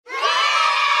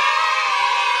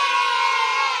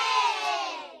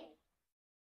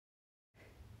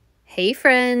Hey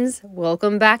friends,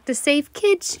 welcome back to Safe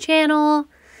Kids channel.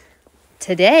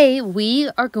 Today we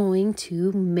are going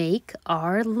to make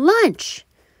our lunch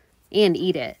and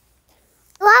eat it.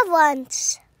 Love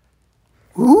lunch.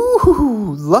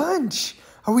 Ooh, lunch.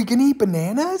 Are we gonna eat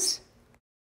bananas?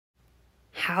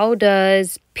 How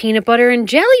does peanut butter and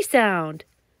jelly sound?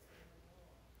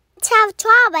 Let's have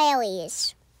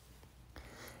strawberries.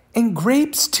 And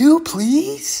grapes too,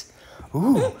 please.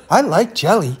 Ooh, I like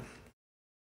jelly.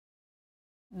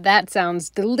 That sounds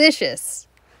delicious.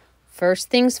 First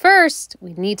things first,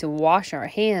 we need to wash our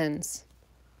hands.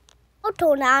 I'll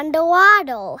turn on the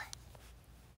water.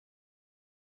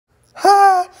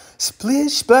 Ha!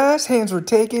 Splish splash, hands were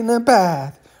taking a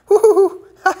bath. Woo!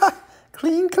 Ha ha!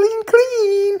 Clean, clean,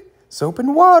 clean. Soap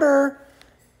and water.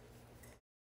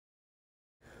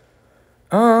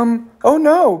 Oh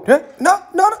no. No.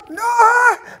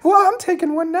 Ah! Well, I'm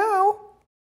taking one now.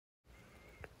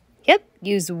 Yep,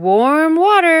 use warm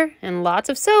water and lots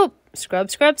of soap.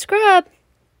 Scrub, scrub, scrub.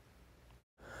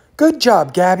 Good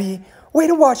job, Gabby. Way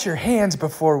to wash your hands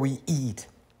before we eat.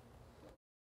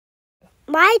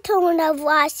 My turn of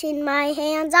washing my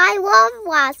hands. I love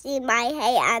washing my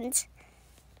hands.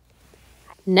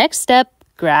 Next step,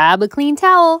 grab a clean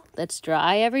towel. Let's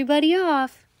dry everybody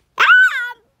off.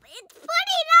 Ah! It's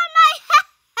putting on my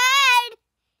head.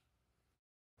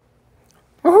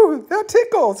 Oh, that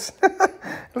tickles.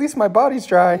 At least my body's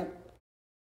dry.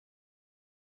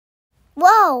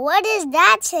 Whoa, what is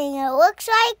that thing? It looks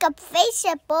like a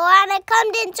spaceship and it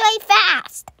comes in so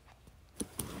fast.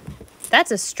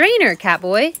 That's a strainer,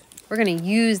 Catboy. We're going to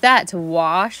use that to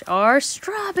wash our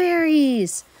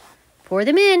strawberries. Pour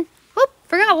them in. Oh,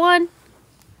 forgot one.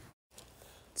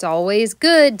 It's always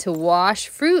good to wash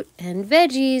fruit and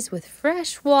veggies with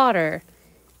fresh water.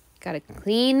 Got to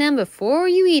clean them before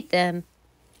you eat them.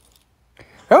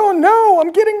 Oh no,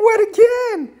 I'm getting wet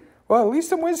again. Well, at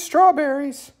least I'm with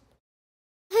strawberries.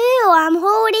 Here, I'm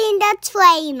holding the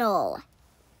trainer.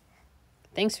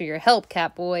 Thanks for your help,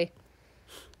 Catboy.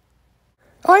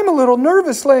 I'm a little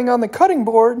nervous laying on the cutting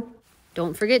board.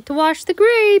 Don't forget to wash the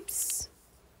grapes.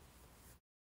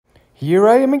 Here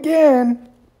I am again.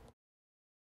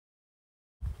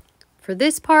 For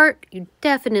this part, you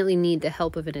definitely need the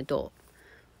help of an adult.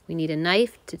 We need a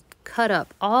knife to cut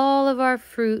up all of our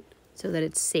fruit so that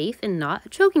it's safe and not a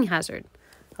choking hazard.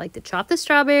 I like to chop the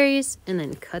strawberries and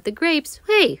then cut the grapes.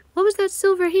 Hey, what was that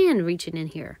silver hand reaching in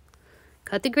here?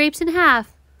 Cut the grapes in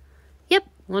half. Yep,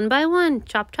 one by one.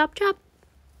 Chop, chop, chop.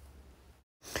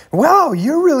 Wow,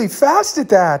 you're really fast at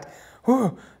that.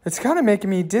 Ooh, it's kind of making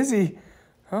me dizzy.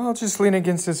 I'll just lean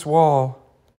against this wall.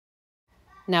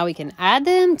 Now we can add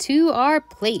them to our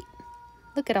plate.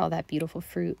 Look at all that beautiful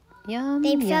fruit. Yum,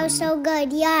 They yum. feel so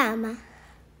good. Yum.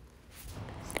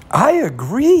 I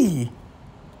agree.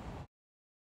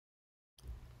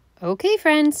 Okay,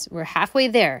 friends, we're halfway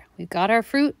there. We've got our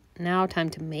fruit. Now time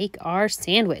to make our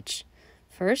sandwich.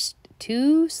 First,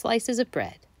 2 slices of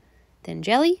bread. Then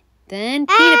jelly. Then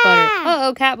peanut butter.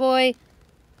 Uh-oh, Catboy.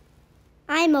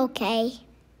 I'm okay.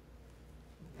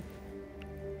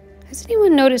 Has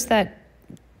anyone noticed that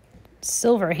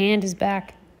silver hand is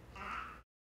back?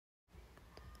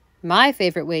 My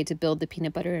favorite way to build the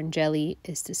peanut butter and jelly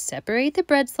is to separate the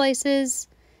bread slices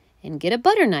and get a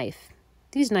butter knife.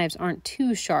 These knives aren't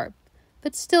too sharp,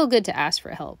 but still good to ask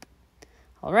for help.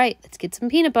 All right, let's get some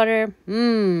peanut butter.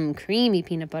 Creamy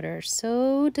peanut butter,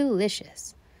 so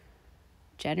delicious.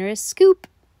 Generous scoop.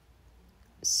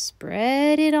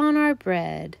 Spread it on our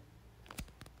bread.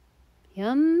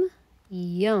 Yum,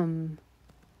 yum.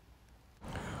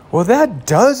 Well, that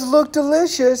does look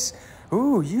delicious.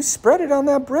 Ooh, you spread it on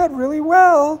that bread really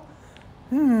well.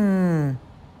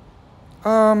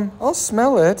 I'll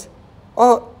smell it.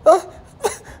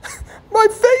 My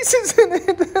face is in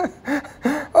it.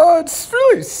 It's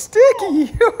really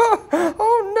sticky.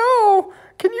 Oh no,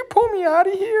 can you pull me out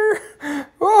of here?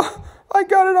 Oh, I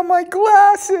got it on my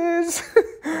glasses.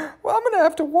 Well, I'm gonna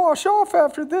have to wash off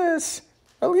after this.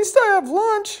 At least I have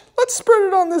lunch. Let's spread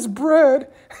it on this bread.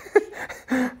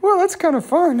 Well, that's kind of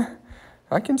fun.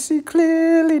 I can see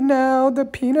clearly now the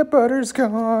peanut butter's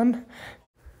gone.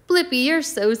 Blippi, you're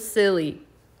so silly.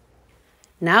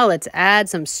 Now let's add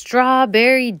some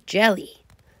strawberry jelly.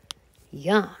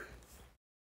 Yum.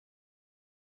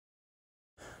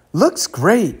 Looks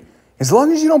great. As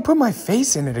long as you don't put my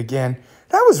face in it again.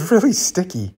 That was really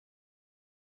sticky.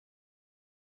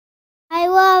 I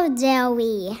love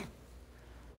jelly.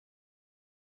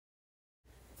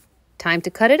 Time to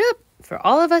cut it up for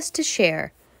all of us to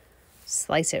share.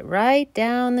 Slice it right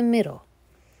down the middle.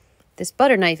 This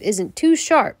butter knife isn't too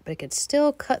sharp, but it can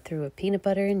still cut through a peanut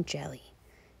butter and jelly.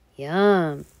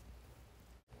 Yum.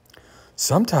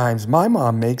 Sometimes my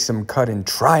mom makes them cut in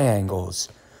triangles.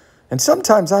 And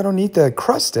sometimes I don't eat the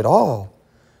crust at all.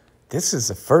 This is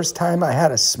the first time I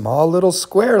had a small little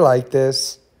square like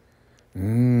this.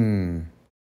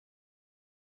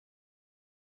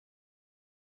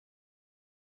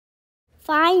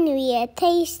 Finally, a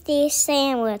tasty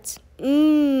sandwich.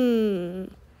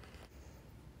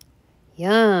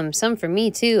 Yum, some for me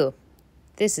too.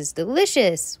 This is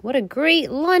delicious. What a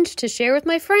great lunch to share with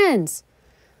my friends.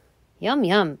 Yum,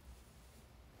 yum.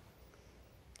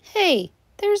 Hey,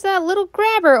 there's that little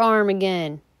grabber arm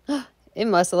again. It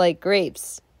must like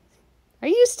grapes. Are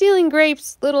you stealing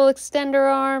grapes, little extender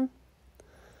arm?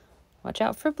 Watch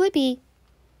out for Blippi.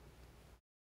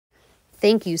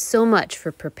 Thank you so much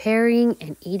for preparing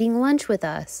and eating lunch with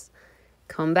us.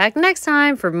 Come back next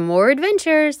time for more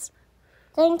adventures.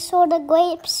 Thanks for the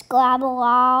grapes, grabber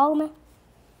arm.